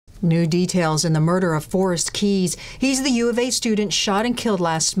New details in the murder of Forrest Keys. He's the U of A student shot and killed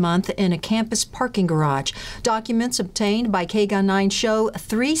last month in a campus parking garage. Documents obtained by KGUN 9 show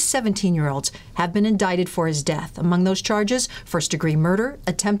 3 17-year-olds have been indicted for his death. Among those charges, first-degree murder,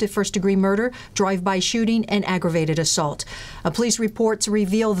 attempted first-degree murder, drive-by shooting, and aggravated assault. Police reports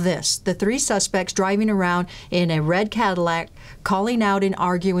reveal this: the 3 suspects driving around in a red Cadillac, calling out and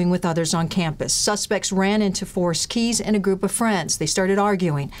arguing with others on campus. Suspects ran into Forrest Keys and a group of friends. They started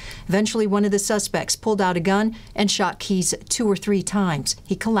arguing. Eventually, one of the suspects pulled out a gun and shot Keys 2 or 3 times.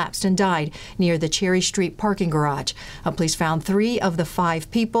 He collapsed and died near the Cherry Street parking garage. Police found 3 of the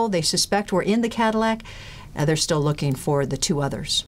 5 people they suspect were in the Cadillac. They're still looking for the 2 others.